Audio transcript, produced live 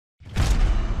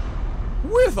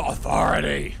with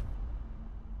authority.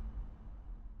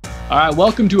 All right,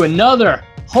 welcome to another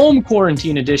home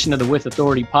quarantine edition of the With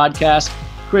Authority podcast.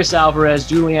 Chris Alvarez,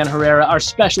 Julianne Herrera, our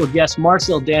special guest,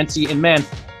 Marcel Dancy. And man,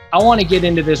 I want to get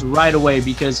into this right away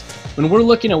because when we're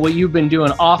looking at what you've been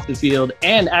doing off the field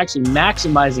and actually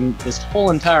maximizing this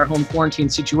whole entire home quarantine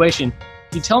situation,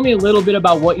 can you tell me a little bit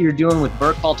about what you're doing with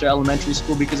Burkhalter Elementary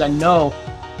School? Because I know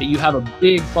that you have a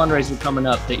big fundraiser coming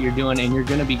up that you're doing, and you're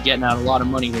going to be getting out a lot of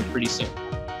money here pretty soon.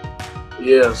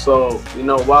 Yeah, so,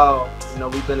 while,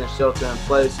 we've been in shelter in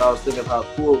place, I was thinking how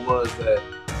cool it was that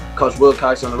Coach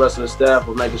Wilcox and the rest of the staff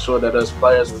were making sure that us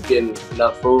players were getting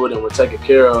enough food and were taken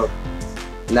care of.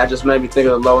 And that just made me think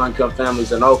of the low-income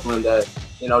families in Oakland that,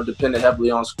 depended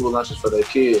heavily on school lunches for their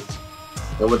kids.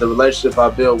 And with the relationship I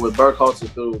built with Burkhalter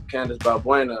through Candace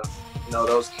Balbuena,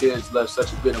 those kids left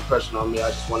such a good impression on me. I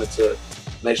just wanted to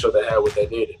make sure they had what they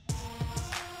needed.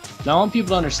 Now I want people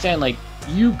to understand,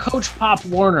 you coach Pop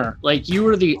Warner, you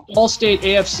were the All-State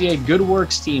AFCA Good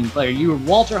Works team player. You were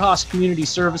Walter Haas Community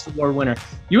Service Award winner.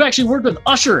 You actually worked with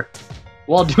Usher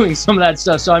while doing some of that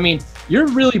stuff. So, you're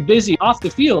really busy off the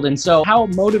field. And so how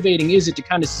motivating is it to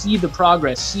kind of see the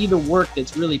progress, see the work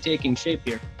that's really taking shape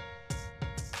here?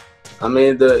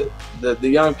 The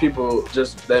young people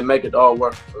they make it all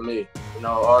work for me.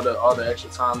 All the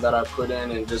extra time that I put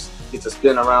in and just get to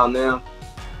spend around them,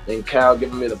 and Cal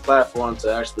giving me the platform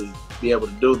to actually be able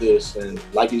to do this. And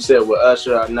like you said, with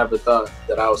Usher, I never thought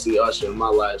that I would see Usher in my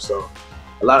life. So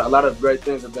a lot of great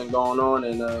things have been going on,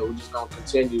 and we're just going to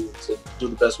continue to do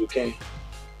the best we can.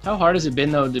 How hard has it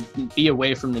been, though, to be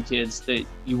away from the kids that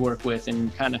you work with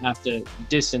and kind of have to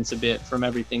distance a bit from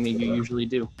everything that you usually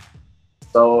do?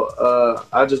 So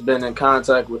I've just been in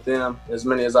contact with them as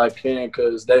many as I can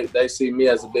because they see me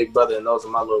as a big brother, and those are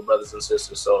my little brothers and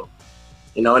sisters. So,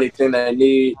 anything they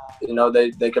need,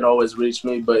 they can always reach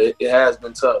me. But it has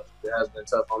been tough. It has been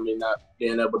tough on me not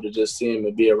being able to just see them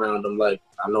and be around them like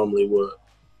I normally would.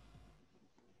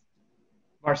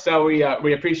 Marcel, we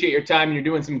appreciate your time. You're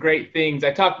doing some great things.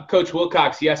 I talked to Coach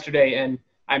Wilcox yesterday, and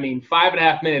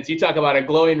 5.5 minutes. You talk about a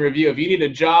glowing review. If you need a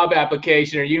job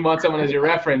application or you want someone as your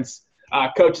reference,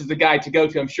 Coach is the guy to go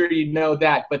to. I'm sure you know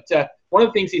that. But one of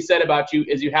the things he said about you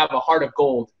is you have a heart of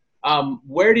gold.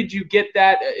 Where did you get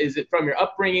that? Is it from your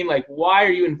upbringing? Why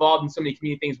are you involved in so many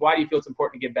community things? Why do you feel it's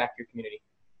important to give back to your community?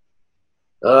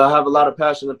 I have a lot of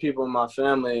passionate people in my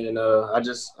family, and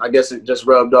I guess it just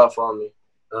rubbed off on me.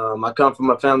 I come from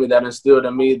a family that instilled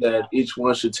in me that each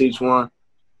one should teach one,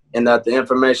 and that the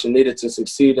information needed to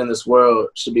succeed in this world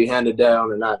should be handed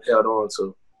down and not held on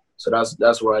to. So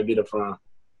that's where I get it from.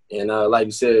 And like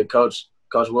you said, Coach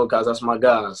Wilcox, that's my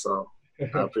guy. So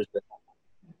I appreciate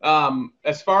it.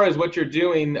 As far as what you're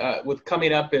doing with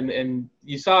coming up, and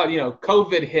you saw,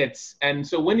 COVID hits. And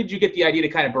so when did you get the idea to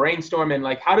kind of brainstorm,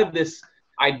 and how did this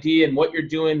idea and what you're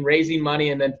doing, raising money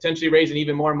and then potentially raising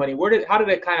even more money, how did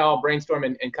it kind of all brainstorm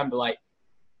and come to light?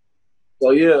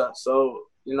 So,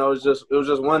 it was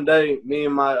just one day, me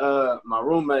and my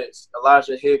roommates,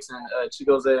 Elijah Hicks and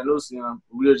Chigoze Anusian,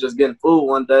 we were just getting food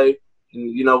one day.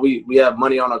 And, we have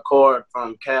money on a card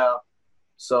from Cal.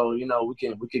 So,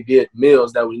 we could get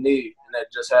meals that we need. And that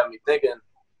just had me thinking,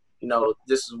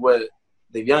 this is what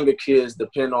the younger kids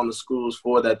depend on the schools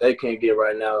for that they can't get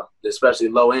right now, especially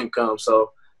low income.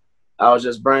 So I was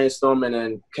just brainstorming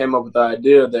and came up with the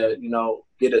idea that,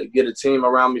 get a team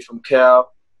around me from Cal.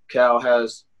 Cal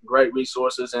has great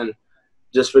resources, and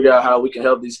just figure out how we can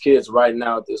help these kids right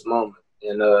now at this moment.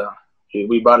 And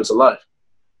we brought it to life.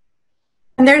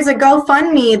 And there's a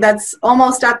GoFundMe that's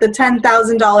almost at the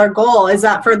 $10,000 goal. Is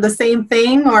that for the same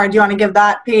thing, or do you want to give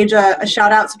that page a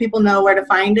shout out so people know where to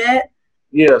find it?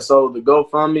 Yeah, so the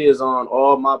GoFundMe is on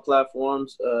all my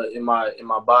platforms, in my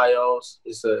bios.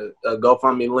 It's a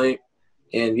GoFundMe link.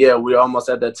 And yeah, we're almost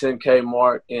at that 10K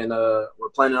mark, and we're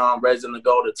planning on raising the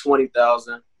goal to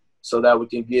 20,000 so that we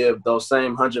can give those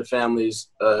same 100 families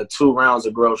 2 rounds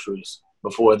of groceries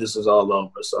before this is all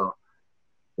over. So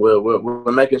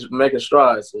we're making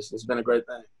strides. It's been a great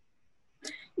thing.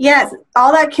 Yes,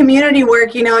 all that community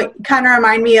work, kind of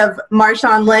remind me of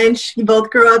Marshawn Lynch. You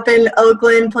both grew up in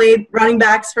Oakland, played running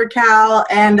backs for Cal,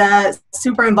 and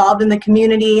super involved in the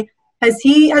community. Has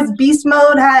Beast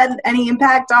Mode had any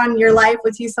impact on your life?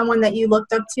 Was he someone that you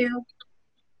looked up to?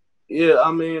 Yeah,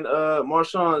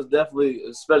 Marshawn is definitely,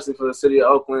 especially for the city of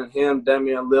Oakland, him,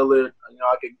 Damian Lillard,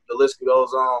 the list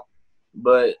goes on.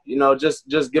 But,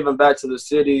 just giving back to the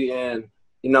city and,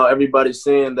 everybody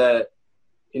seeing that,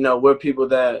 we're people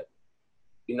that,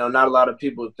 not a lot of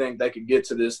people think they could get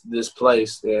to this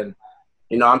place. And,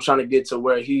 I'm trying to get to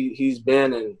where he's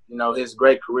been and, his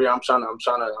great career. I'm trying to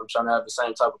have the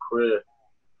same type of career.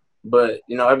 But,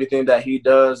 everything that he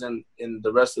does and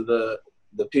the rest of the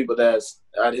people that's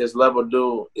at his level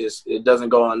do it doesn't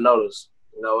go unnoticed.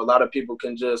 A lot of people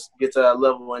can just get to that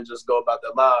level and just go about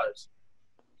their lives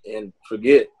and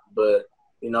forget. But,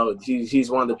 he's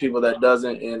one of the people that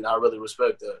doesn't, and I really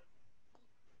respect that.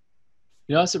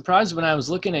 I was surprised when I was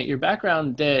looking at your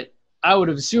background that I would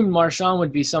have assumed Marshawn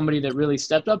would be somebody that really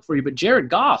stepped up for you, but Jared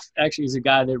Goff actually is a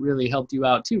guy that really helped you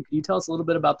out too. Can you tell us a little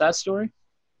bit about that story?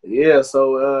 Yeah,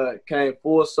 so it came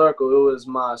full circle. It was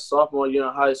my sophomore year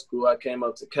in high school. I came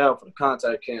up to Cal for the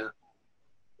contact camp.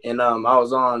 And I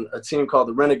was on a team called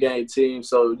the Renegade team.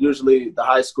 So usually the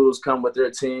high schools come with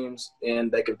their teams,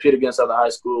 and they compete against other high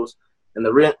schools. And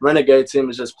the Renegade team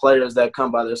is just players that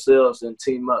come by themselves and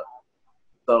team up.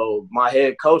 So my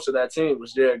head coach of that team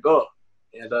was Jared Goff.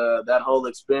 And that whole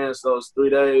experience, those 3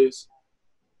 days,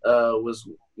 was,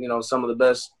 some of the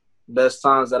best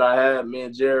times that I had. Me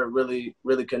and Jared really,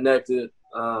 really connected.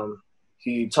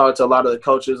 He talked to a lot of the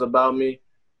coaches about me.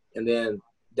 And then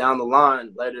down the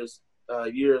line,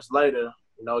 years later,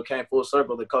 it came full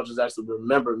circle. The coaches actually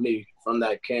remembered me from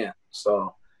that camp.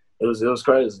 So it was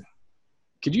crazy.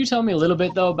 Could you tell me a little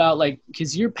bit, though, about,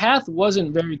 because your path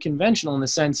wasn't very conventional in the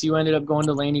sense you ended up going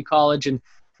to Laney College, and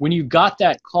when you got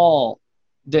that call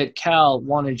that Cal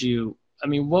wanted you, I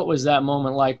mean, what was that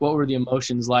moment like? What were the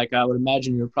emotions like? I would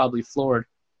imagine you were probably floored.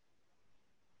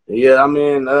 Yeah, I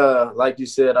mean, like you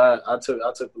said, I took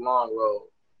the long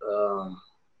road.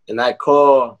 And that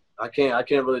call, I can't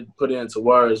really put it into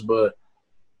words, but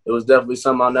it was definitely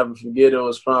something I'll never forget. It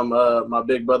was from my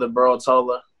big brother, Burl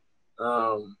Toller.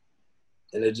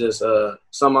 And it just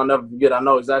something I'll never forget. I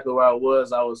know exactly where I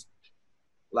was. I was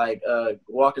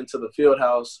walking to the field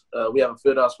house. We have a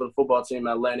field house for the football team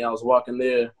at Laney. I was walking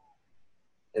there,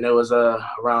 and it was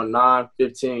around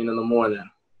 9:15 in the morning.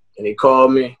 And he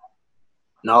called me,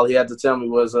 and all he had to tell me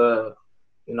was, I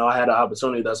had an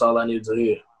opportunity. That's all I needed to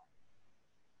hear.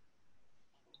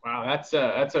 Wow, that's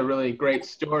a really great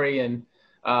story. And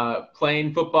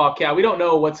playing football, Cal, we don't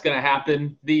know what's going to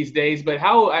happen these days, but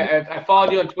I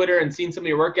followed you on Twitter and seen some of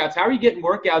your workouts. How are you getting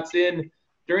workouts in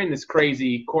during this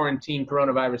crazy quarantine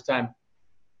coronavirus time?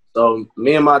 So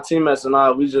me and my teammates and I,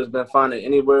 we just been finding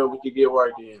anywhere we could get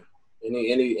work in.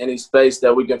 Any space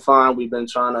that we can find, we've been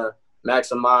trying to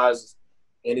maximize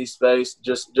any space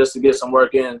just to get some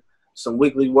work in, some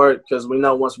weekly work, because we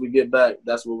know once we get back,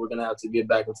 that's what we're going to have to get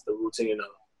back into the routine of.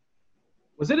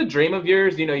 Was it a dream of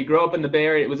yours? You grew up in the Bay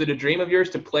Area. Was it a dream of yours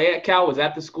to play at Cal? Was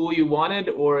that the school you wanted,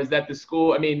 or is that the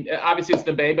school? I mean, obviously it's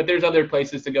the Bay, but there's other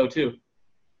places to go too.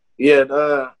 Yeah,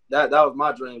 that was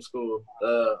my dream school.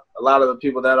 A lot of the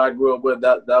people that I grew up with,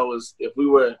 that was, if we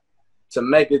were to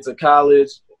make it to college,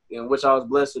 in which I was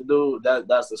blessed to do,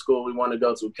 that's the school we want to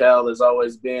go to. Cal has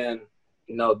always been,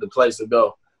 the place to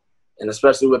go. And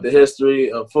especially with the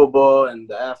history of football and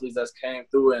the athletes that's came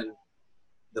through, and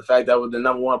the fact that we're the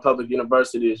 #1 public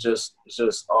university is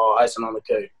just all icing on the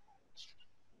cake.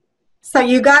 So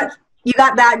you got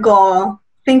that goal,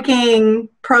 thinking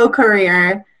pro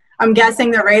career. I'm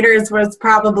guessing the Raiders was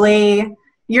probably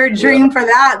your dream for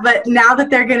that. But now that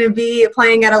they're going to be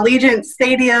playing at Allegiant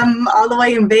Stadium all the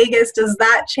way in Vegas, does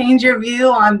that change your view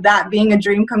on that being a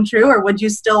dream come true, or would you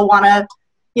still want to,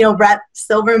 rep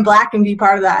silver and black and be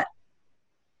part of that?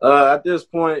 At this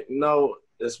point,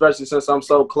 especially since I'm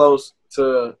so close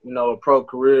to, a pro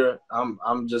career,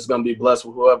 I'm just going to be blessed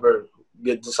with whoever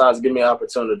decides to give me an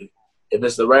opportunity. If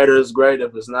it's the Raiders, great.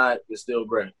 If it's not, it's still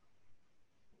great.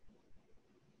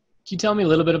 Can you tell me a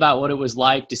little bit about what it was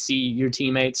like to see your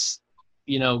teammates,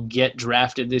 get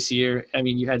drafted this year? I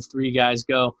mean, you had 3 guys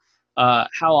go.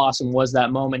 How awesome was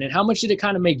that moment? And how much did it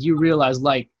kind of make you realize,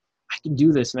 I can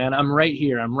do this, man. I'm right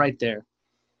here. I'm right there.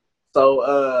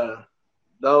 So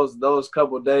those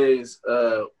couple days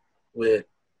with,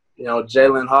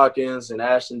 Jalen Hawkins and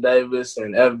Ashton Davis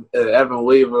and Evan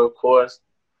Weaver, of course,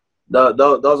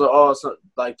 those are all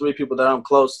 3 people that I'm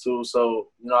close to. So,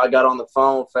 I got on the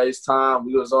phone, FaceTime.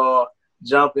 We was all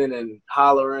jumping and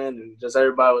hollering, and just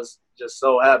everybody was just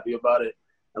so happy about it.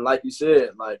 And like you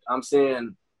said, I'm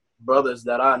seeing brothers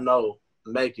that I know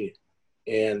make it.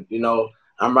 And,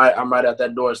 I'm right at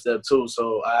that doorstep too.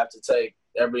 So I have to take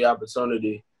every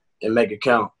opportunity and make it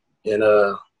count. And,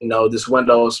 this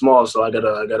window is small, so I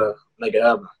gotta make it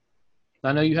happen.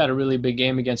 I know you had a really big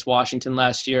game against Washington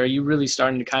last year. Are you really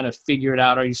starting to kind of figure it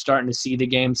out? Are you starting to see the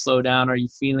game slow down? Are you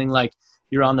feeling like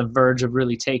you're on the verge of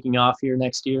really taking off here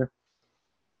next year?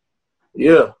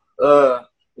 Yeah.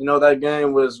 That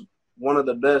game was one of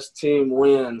the best team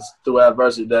wins through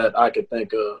adversity that I could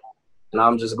think of. And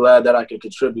I'm just glad that I could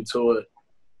contribute to it.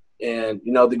 And,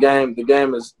 the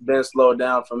game has been slowed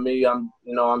down for me. I'm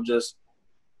just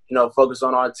focus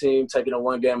on our team, taking it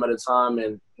one game at a time,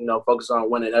 and, focus on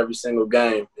winning every single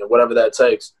game. And whatever that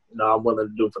takes, I'm willing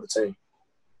to do for the team.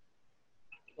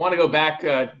 I want to go back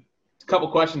a couple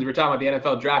questions. We were talking about the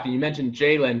NFL draft, and you mentioned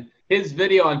Jalen. His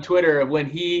video on Twitter of when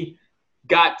he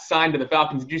got signed to the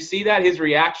Falcons, did you see that, his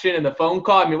reaction and the phone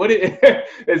call? I mean,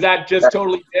 is that just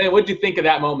totally – what did you think of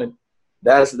that moment?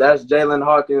 That's Jalen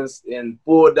Hawkins in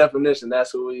full definition.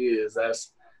 That's who he is.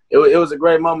 It was a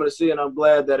great moment to see, and I'm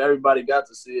glad that everybody got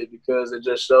to see it because it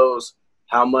just shows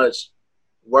how much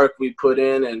work we put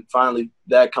in and finally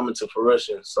that coming to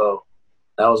fruition. So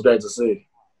that was great to see.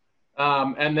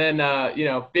 And then,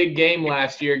 big game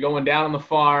last year going down on the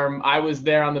farm. I was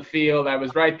there on the field. I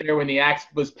was right there when the axe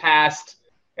was passed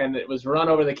and it was run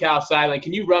over the Cal sideline.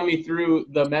 Can you run me through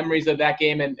the memories of that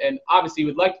game? And obviously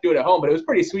we'd like to do it at home, but it was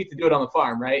pretty sweet to do it on the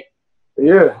farm, right?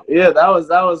 Yeah, that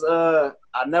was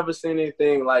I've never seen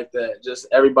anything like that. Just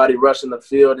everybody rushing the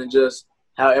field and just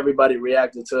how everybody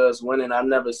reacted to us winning. I've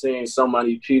never seen so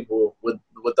many people with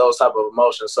those type of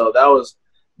emotions. So that was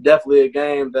definitely a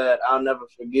game that I'll never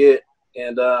forget,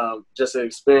 and just an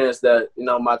experience that,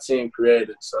 my team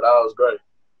created. So that was great.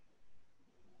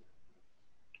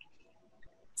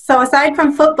 So aside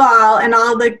from football and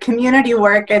all the community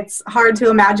work, it's hard to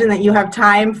imagine that you have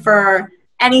time for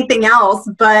anything else.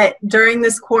 But during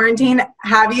this quarantine,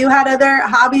 have you had other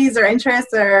hobbies or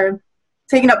interests or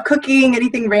taken up cooking,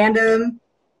 anything random?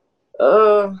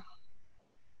 Nah,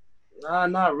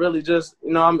 not really. Just,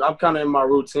 I'm kind of in my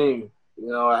routine.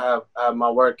 I have my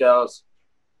workouts,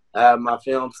 I have my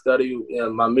film study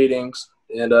and my meetings,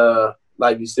 and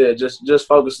like you said, just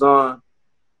focused on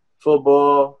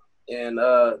football and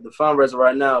the fundraiser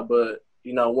right now. But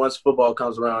once football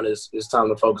comes around, it's time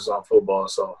to focus on football.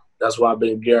 So that's what I've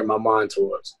been gearing my mind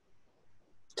towards.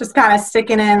 Just kind of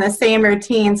sticking in the same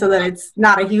routine so that it's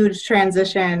not a huge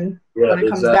transition when it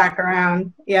comes back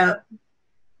around. Yeah.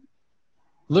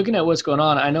 Looking at what's going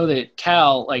on, I know that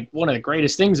Cal, like one of the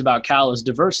greatest things about Cal is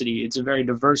diversity. It's a very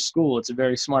diverse school. It's a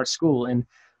very smart school. And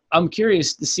I'm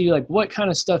curious to see like what kind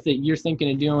of stuff that you're thinking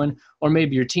of doing, or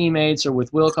maybe your teammates or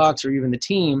with Wilcox or even the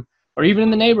team or even in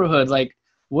the neighborhood. Like,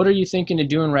 what are you thinking of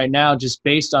doing right now just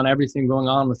based on everything going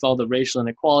on with all the racial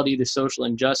inequality, the social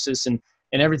injustice, and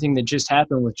everything that just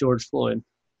happened with George Floyd?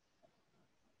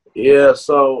 Yeah,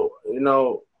 so,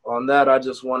 on that, I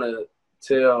just want to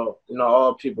tell,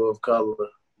 all people of color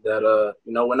that,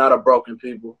 we're not a broken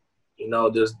people.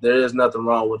 There is nothing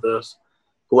wrong with us.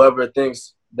 Whoever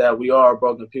thinks that we are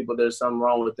broken people, there's something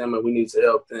wrong with them and we need to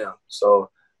help them. So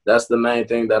that's the main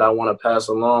thing that I want to pass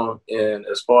along. And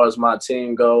as far as my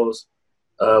team goes,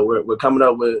 we're coming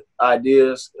up with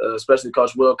ideas, especially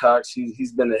Coach Wilcox.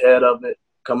 He's been the head of it,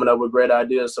 coming up with great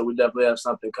ideas. So we definitely have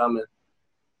something coming.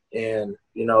 And,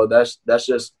 that's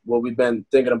just what we've been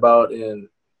thinking about, and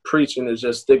preaching is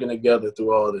just sticking together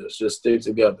through all this. Just stick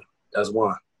together as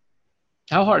one.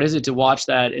 How hard is it to watch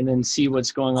that and then see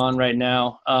what's going on right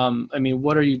now?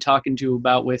 What are you talking to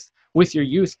about with your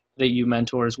youth that you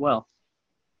mentor as well?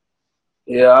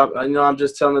 Yeah, I'm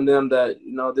just telling them that,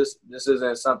 this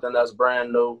isn't something that's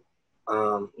brand new.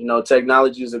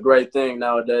 Technology is a great thing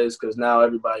nowadays because now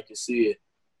everybody can see it.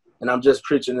 And I'm just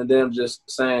preaching to them, just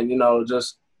saying,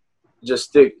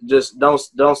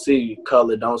 don't see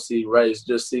color, don't see race,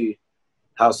 just see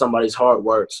how somebody's heart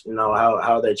works,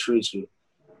 how they treat you.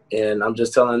 And I'm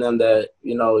just telling them that,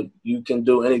 you can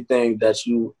do anything that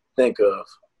you think of.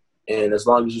 And as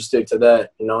long as you stick to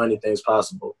that, anything's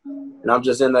possible. And I'm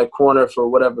just in that corner for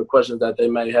whatever questions that they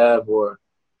may have or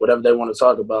whatever they want to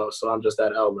talk about. So I'm just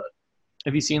that outlet.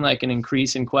 Have you seen like an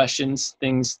increase in questions,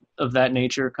 things of that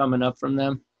nature coming up from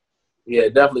them? Yeah,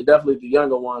 definitely the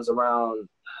younger ones around,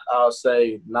 I'll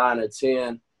say 9 or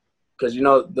 10. Because,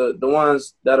 the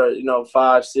ones that are,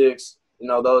 5, 6,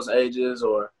 those ages,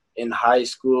 or in high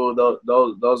school,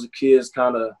 those kids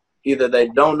kind of either they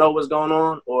don't know what's going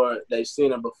on or they've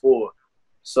seen it before.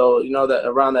 So, that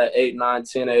around that 8, 9,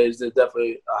 10 age, there's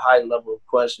definitely a high level of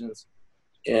questions.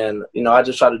 And, I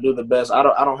just try to do the best. I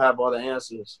don't have all the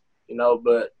answers,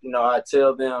 but, I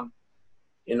tell them,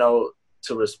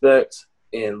 to respect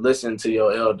and listen to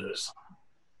your elders.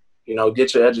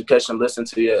 Get your education, listen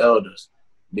to your elders,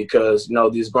 because,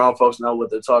 these grown folks know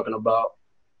what they're talking about,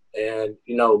 and,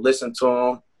 listen to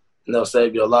them, and they'll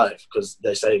save your life because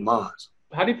they saved mine.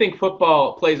 How do you think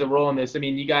football plays a role in this? I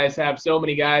mean, you guys have so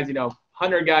many guys,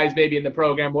 100 guys maybe in the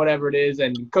program, whatever it is,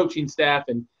 and coaching staff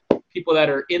and people that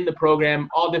are in the program,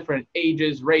 all different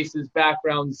ages, races,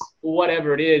 backgrounds,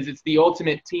 whatever it is. It's the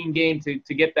ultimate team game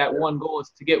to get that one goal,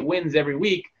 is to get wins every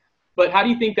week. But how do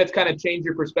you think that's kind of changed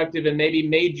your perspective and maybe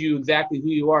made you exactly who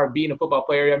you are being a football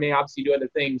player? I mean, obviously you do other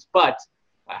things, but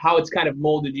how it's kind of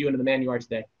molded you into the man you are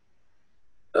today?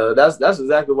 That's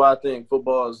exactly why I think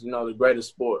football is, the greatest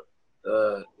sport.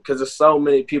 Because there's so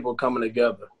many people coming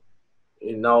together,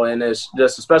 and it's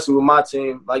just, especially with my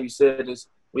team, like you said,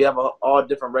 we have all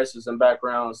different races and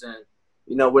backgrounds, and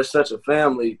we're such a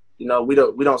family. We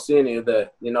don't see any of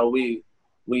that. We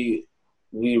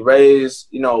raise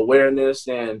awareness,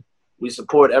 and we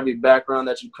support every background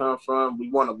that you come from. We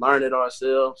want to learn it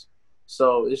ourselves.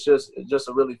 So it's just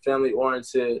a really family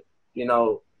oriented,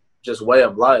 just way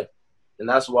of life. And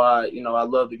that's why, I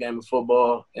love the game of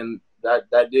football, and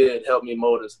that did help me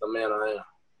mold into the man I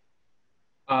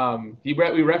am.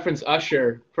 We referenced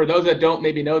Usher. For those that don't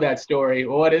maybe know that story,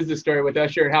 what is the story with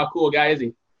Usher, and how cool a guy is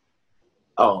he?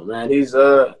 Oh man, he's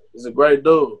a great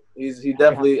dude. He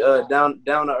definitely down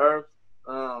to earth.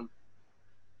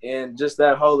 And just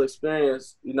that whole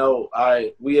experience, we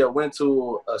had went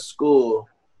to a school,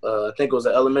 I think it was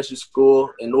an elementary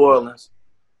school in New Orleans,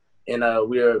 and I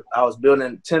was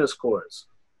building tennis courts.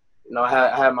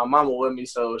 I had my mama with me,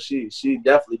 so she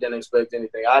definitely didn't expect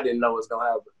anything. I didn't know what was gonna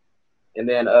happen. And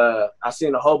then I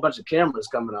seen a whole bunch of cameras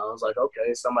coming out. I was like,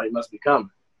 okay, somebody must be coming.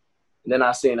 And then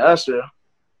I seen Usher,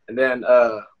 and then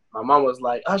my mom was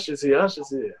like, Usher's here, Usher's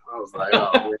here. I was like,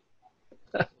 oh man.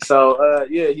 So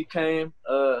he came,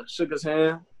 shook his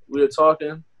hand. We were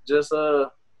talking, just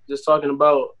talking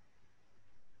about,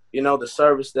 the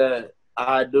service that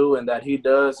I do and that he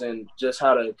does, and just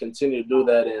how to continue to do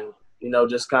that, and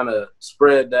just kind of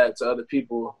spread that to other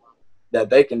people, that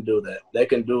they can do that. They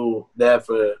can do that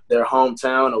for their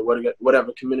hometown or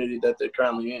whatever community that they're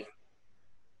currently in.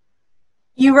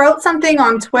 You wrote something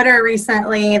on Twitter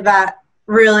recently that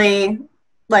really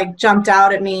jumped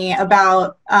out at me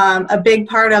about a big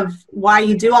part of why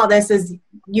you do all this is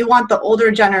you want the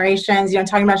older generations,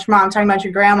 talking about your mom, talking about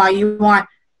your grandma, you want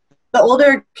the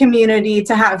older community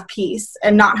to have peace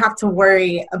and not have to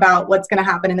worry about what's going to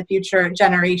happen in the future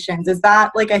generations. Is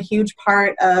that a huge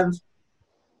part of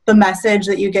the message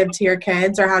that you give to your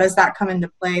kids, or how does that come into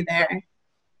play there?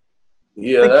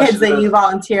 Yeah, the kids that you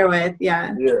volunteer with.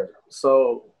 Yeah.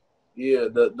 So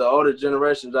the older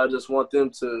generations, I just want them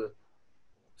to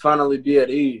finally be at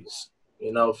ease,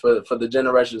 for the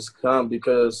generations to come,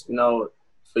 because,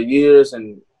 for years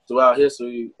and throughout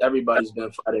history, everybody's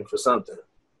been fighting for something.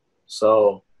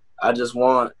 So I just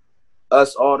want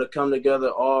us all to come together,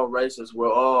 all races.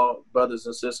 We're all brothers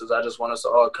and sisters. I just want us to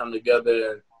all come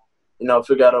together and,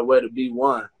 figure out a way to be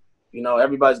one.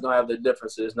 Everybody's going to have their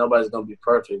differences. Nobody's going to be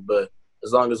perfect. But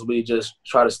as long as we just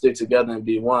try to stick together and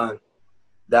be one,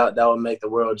 that will make the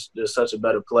world just such a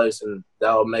better place, and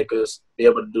that will make us be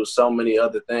able to do so many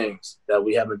other things that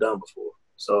we haven't done before.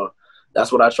 So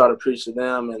that's what I try to preach to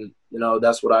them, and,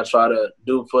 that's what I try to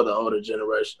do for the older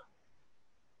generation.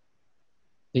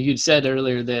 You'd said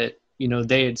earlier that,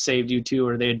 they had saved you too,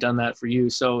 or they had done that for you.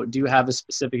 So do you have a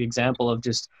specific example of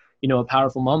just, a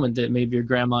powerful moment that maybe your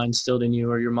grandma instilled in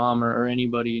you, or your mom, or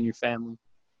anybody in your family?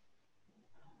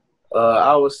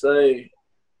 I would say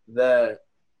that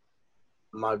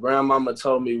my grandmama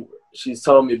she's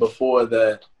told me before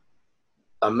that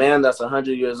a man that's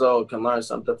 100 years old can learn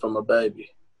something from a baby,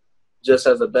 just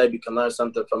as a baby can learn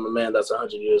something from a man that's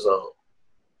 100 years old.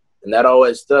 And that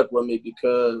always stuck with me,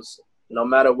 because no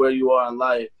matter where you are in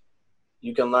life,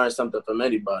 you can learn something from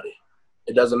anybody.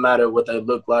 It doesn't matter what they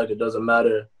look like. It doesn't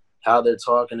matter how they're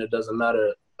talking. It doesn't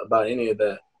matter about any of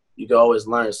that. You can always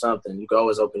learn something. You can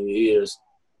always open your ears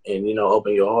and,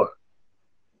 open your heart.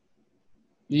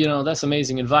 That's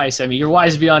amazing advice. I mean, you're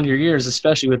wise beyond your years,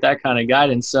 especially with that kind of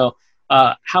guidance. So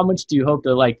how much do you hope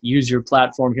to use your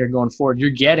platform here going forward? You're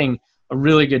getting a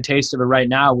really good taste of it right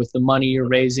now with the money you're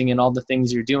raising and all the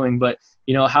things you're doing, but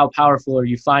how powerful are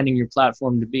you finding your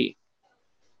platform to be?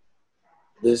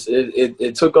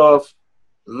 It took off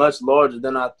much larger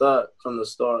than I thought from the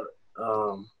start.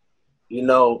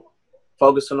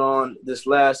 Focusing on this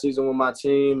last season with my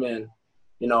team, and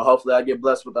hopefully I get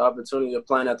blessed with the opportunity of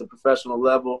playing at the professional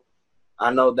level.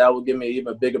 I know that will give me an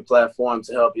even bigger platform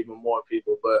to help even more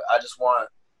people. But I just want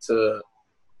to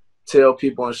tell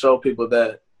people and show people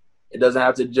that it doesn't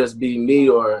have to just be me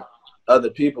or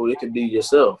other people. It could be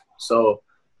yourself. So,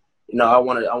 I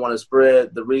want to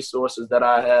spread the resources that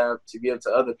I have to give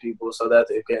to other people so that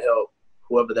they can help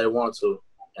whoever they want to.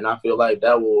 And I feel like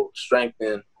that will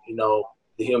strengthen,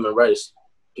 the human race,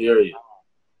 period.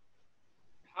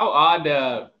 How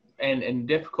odd and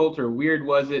difficult or weird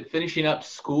was it finishing up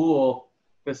school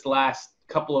this last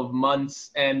couple of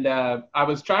months? And I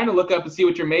was trying to look up and see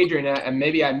what you're majoring at, and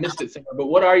maybe I missed it somewhere. But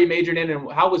what are you majoring in,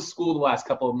 and how was school the last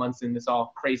couple of months in this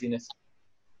all craziness?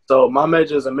 So my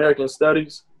major is American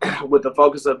Studies with the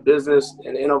focus of business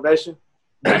and innovation.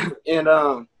 And,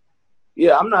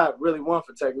 I'm not really one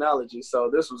for technology. So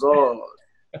this was all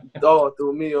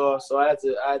threw me off, so I had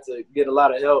to get a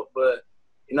lot of help. But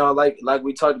you know, like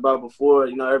we talked about before,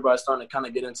 you know, everybody's starting to kind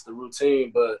of get into the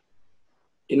routine, but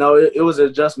you know, it was an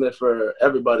adjustment for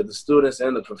everybody, the students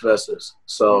and the professors.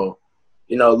 So,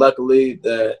 you know, luckily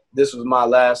that this was my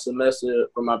last semester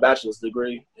for my bachelor's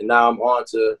degree, and now I'm on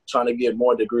to trying to get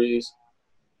more degrees.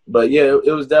 But yeah,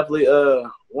 it was definitely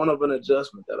one of an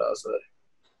adjustment that I'll say.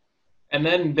 And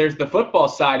then there's the football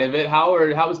side of it.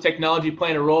 How is technology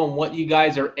playing a role in what you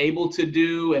guys are able to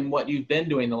do and what you've been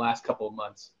doing the last couple of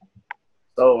months?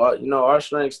 So, you know, our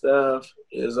strength staff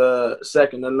is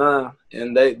second to none,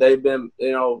 and they've been,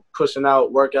 you know, pushing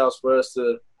out workouts for us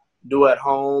to do at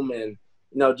home, and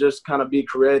you know, just kind of be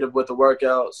creative with the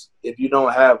workouts. If you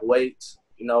don't have weights,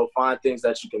 you know, find things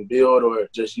that you can build or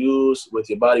just use with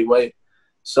your body weight.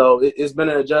 So it's been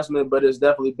an adjustment, but it's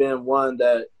definitely been one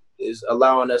that is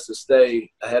allowing us to stay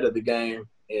ahead of the game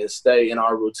and stay in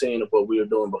our routine of what we were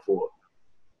doing before.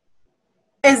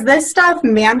 Is this stuff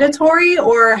mandatory,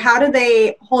 or how do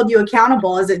they hold you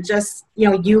accountable? Is it just, you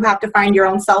know, you have to find your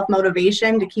own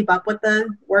self-motivation to keep up with the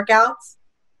workouts?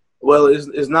 Well,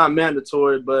 it's not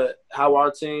mandatory, but how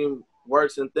our team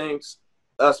works and thinks,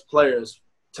 us players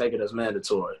take it as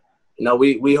mandatory. You know,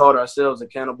 we hold ourselves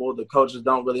accountable. The coaches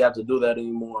don't really have to do that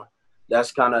anymore.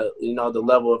 That's kind of, you know, the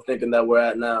level of thinking that we're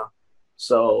at now.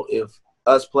 So if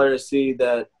us players see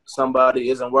that somebody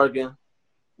isn't working,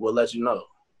 we'll let you know.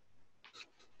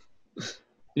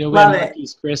 You know, we had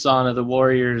Marquise Chris on of the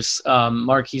Warriors.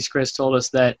 Marquise Chris told us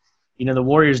that, you know, the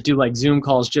Warriors do like Zoom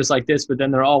calls just like this, but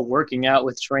then they're all working out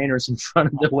with trainers in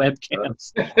front of the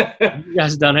webcams. Have you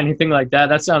guys done anything like that?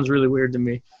 That sounds really weird to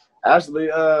me. Actually,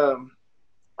 I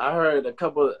heard a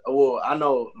couple – well, I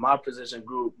know my position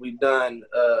group, we've done,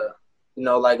 you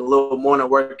know, like a little morning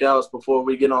workouts before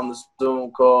we get on the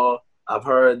Zoom call. I've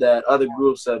heard that other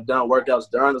groups have done workouts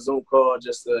during the Zoom call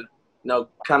just to, you know,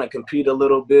 kind of compete a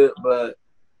little bit. But,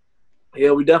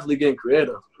 yeah, we definitely getting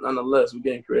creative. Nonetheless, we're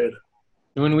getting creative.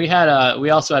 When we had we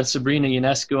also had Sabrina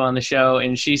Ionescu on the show,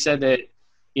 and she said that,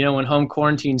 you know, when home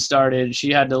quarantine started,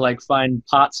 she had to like find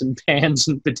pots and pans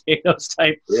and potatoes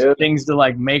type things to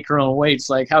like make her own weights.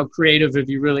 Like, how creative have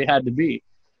you really had to be?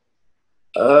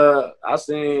 I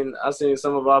seen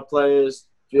some of our players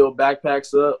fill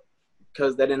backpacks up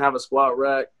because they didn't have a squat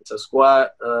rack to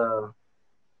squat.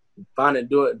 Find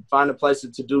a place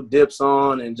to do dips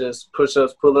on and just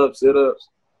push-ups, pull-ups, sit-ups.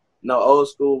 You know, old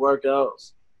school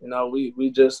workouts. You know,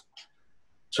 we just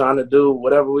trying to do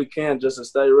whatever we can just to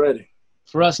stay ready.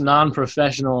 For us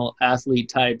non-professional athlete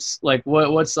types, like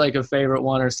what's like a favorite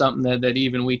one or something that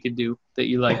even we could do that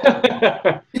you like?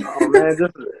 Oh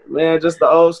just the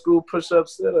old school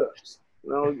push-ups, sit-ups. You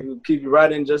know, keep you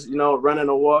right in just, you know, running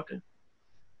or walking.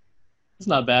 It's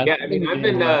not bad. Yeah, I mean,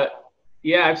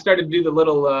 I've started to do the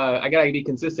little. I gotta be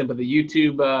consistent, but the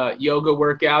YouTube yoga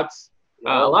workouts.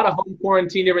 A lot of home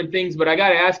quarantine, different things, but I got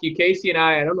to ask you, Casey and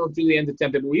I don't know if Julianne's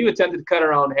attempted, but we've attempted to cut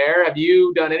our own hair. Have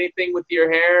you done anything with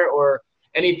your hair or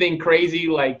anything crazy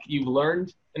like you've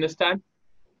learned in this time?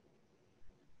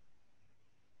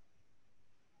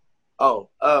 Oh,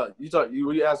 were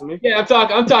you asking me? Yeah,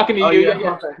 I'm talking to you.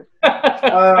 Yeah. Okay.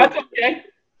 That's okay.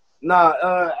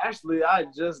 Nah, actually, I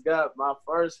just got my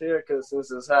first haircut since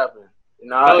this happened. You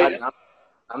know,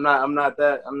 I'm not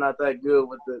that good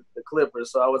with the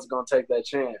clippers, so I wasn't gonna take that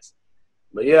chance.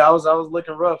 But yeah, I was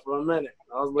looking rough for a minute.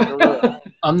 I was looking rough.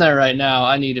 I'm there right now.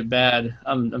 I need it bad.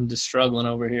 I'm just struggling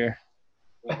over here.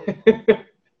 You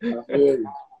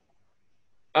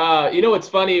know what's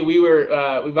funny?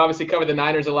 We've obviously covered the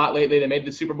Niners a lot lately. They made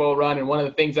the Super Bowl run, and one of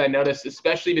the things I noticed,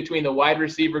 especially between the wide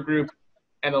receiver group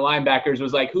and the linebackers,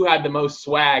 was like who had the most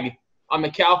swag. On the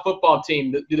Cal football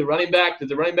team, does the running back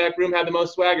room have the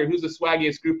most swag, or who's the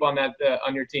swaggiest group on that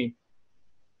on your team?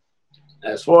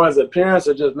 As far as appearance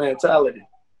or just mentality?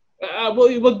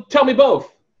 Well, tell me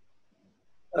both.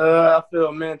 I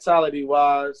feel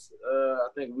mentality-wise, I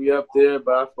think we up there.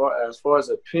 But as far as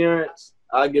appearance,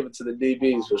 I give it to the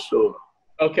DBs for sure.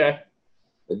 Okay.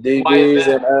 The DBs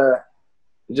and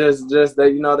just they,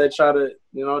 you know, they try to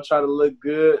look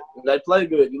good. They play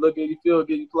good. You look good, you feel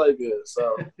good, you play good.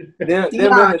 So then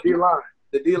the D-line.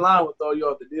 The D-line will throw you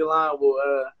off. The D-line will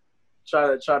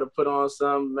try to put on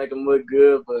something, make them look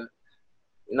good. But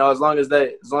you know, as long as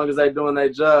they doing their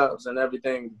jobs and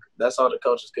everything, that's all the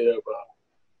coaches care about.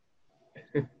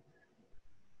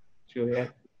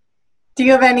 Julia, do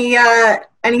you have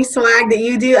any swag that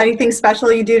you do? Anything special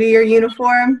you do to your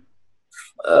uniform?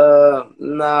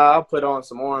 Nah, I'll put on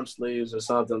some arm sleeves or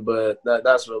something, but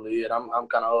that's really it. I'm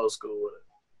kind of old school with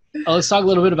it. Let's talk a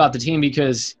little bit about the team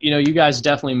because, you know, you guys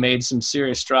definitely made some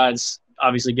serious strides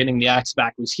obviously getting the Axe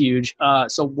back was huge.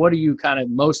 So what are you kind of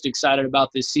most excited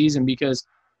about this season? Because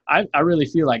I really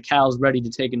feel like Cal's ready to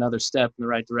take another step in the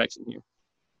right direction here.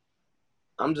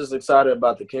 I'm just excited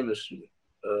about the chemistry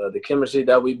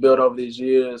that we built over these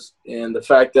years, and the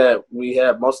fact that we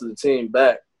have most of the team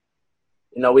back.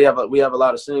 You know, we have a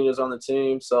lot of seniors on the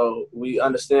team, so we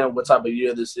understand what type of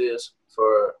year this is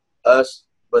for us,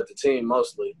 but the team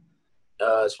mostly,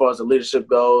 as far as the leadership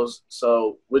goes.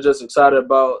 So we're just excited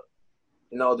about,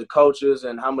 you know, the coaches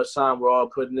and how much time we're all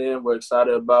putting in. We're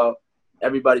excited about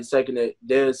everybody taking it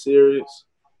dead serious,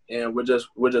 and we're just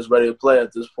ready to play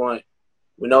at this point.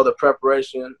 We know the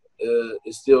preparation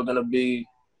is still going to be,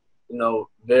 you know,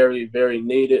 very, very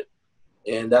needed,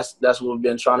 and that's what we've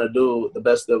been trying to do the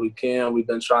best that we can. We've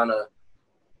been trying to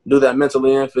do that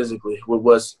mentally and physically with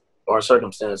what's our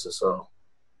circumstances. So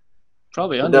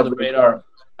probably under the radar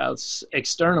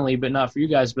externally, but not for you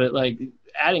guys. But like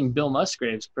adding Bill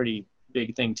Musgrave's pretty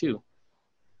big thing too.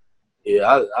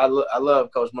 Yeah, I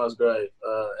love Coach Musgrave.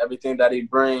 Everything that he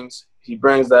brings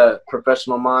that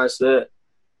professional mindset.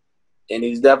 And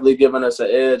he's definitely given us an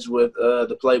edge with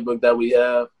the playbook that we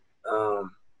have.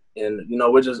 And, you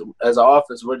know, as an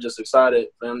offense, we're just excited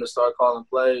for him to start calling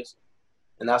plays.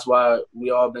 And that's why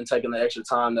we all been taking the extra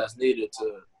time that's needed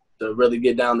to really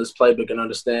get down this playbook and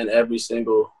understand every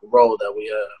single role that we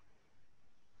have.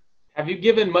 Have you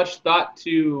given much thought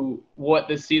to what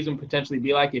this season potentially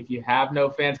be like if you have no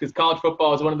fans? Because college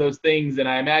football is one of those things, and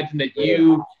I imagine that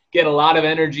you get a lot of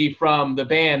energy from the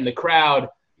band, the crowd,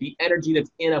 the energy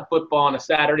that's in a football on a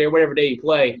Saturday or whatever day you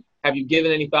play. Have you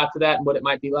given any thought to that and what it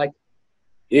might be like?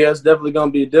 Yeah, it's definitely going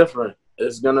to be different.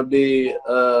 It's going to be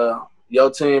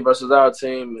your team versus our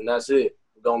team, and that's it.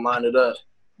 We're going to line it up.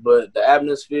 But the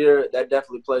atmosphere, that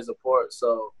definitely plays a part.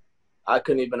 So I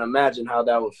couldn't even imagine how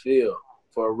that would feel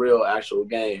for a real actual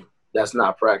game that's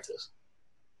not practice.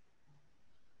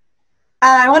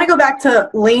 I want to go back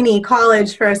to Laney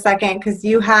College for a second because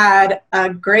you had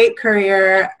a great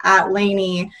career at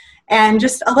Laney, and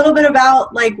just a little bit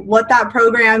about like what that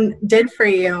program did for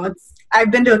you.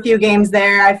 I've been to a few games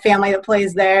there. I have family that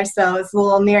plays there, so it's a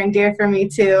little near and dear for me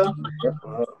too.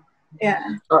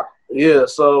 Yeah. Yeah.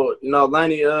 So you know,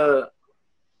 Laney,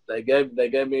 they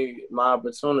gave me my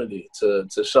opportunity to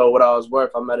show what I was worth.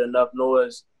 I made enough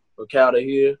noise for Cal to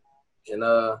hear, and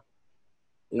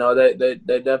you know, they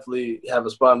definitely have a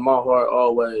spot in my heart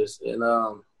always. And,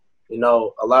 you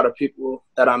know, a lot of people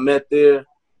that I met there,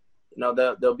 you know,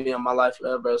 they'll be in my life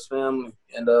forever as family.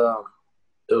 And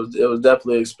it was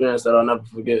definitely an experience that I'll never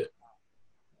forget.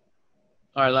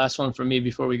 All right, last one from me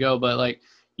before we go. But, like,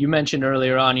 you mentioned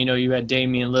earlier on, you know, you had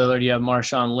Damian Lillard, you have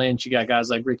Marshawn Lynch, you got guys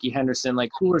like Ricky Henderson.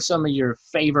 Like, who are some of your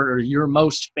favorite or your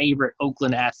most favorite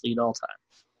Oakland athlete all time?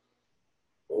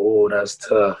 Oh, that's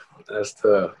tough. That's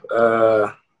tough.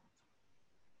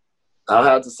 I'll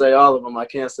have to say all of them. I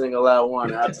can't single out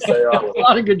one. I have to say all of them. A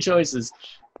lot of good choices.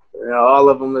 You know, all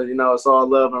of them, you know, it's all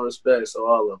love and respect, so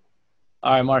all of them.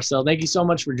 All right, Marcel, thank you so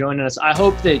much for joining us. I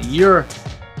hope that you're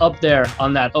up there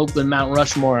on that Oakland Mount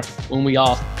Rushmore when we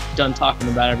all done talking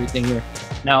about everything here.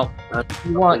 Now, if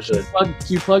you want, can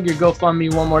you plug your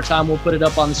GoFundMe one more time? We'll put it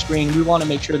up on the screen. We want to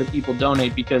make sure that people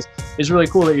donate because it's really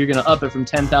cool that you're going to up it from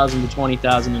 10,000 to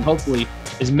 20,000, and hopefully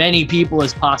as many people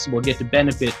as possible get to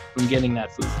benefit from getting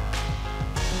that food.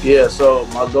 Yeah, so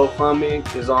my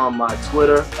GoFundMe is on my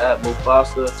Twitter at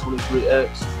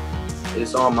Mufasa23X.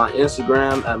 It's on my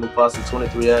Instagram at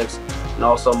Mufasa23X, and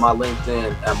also my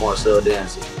LinkedIn at Marcel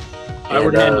Dancy. I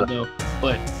would end it though,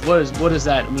 but what does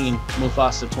that mean,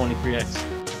 Mufasa23X?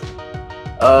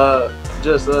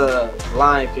 Just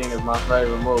Lion King is my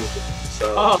favorite movie.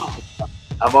 So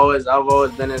I've always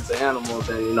been into animals,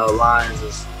 and you know, lions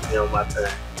is, you know, my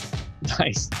thing.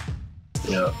 Nice.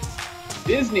 Yeah.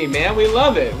 Disney, man, we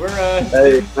love it. We're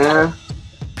hey, man.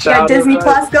 You got Disney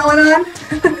Plus going on?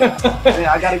 Hey,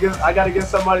 I gotta get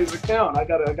somebody's account. I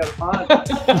gotta find it.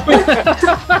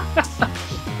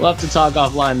 We'll have to talk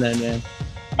offline then, man.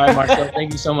 All right, Marcel,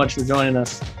 thank you so much for joining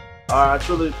us. All right, I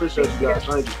truly appreciate you guys.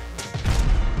 Thank you.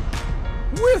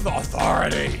 With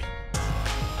authority.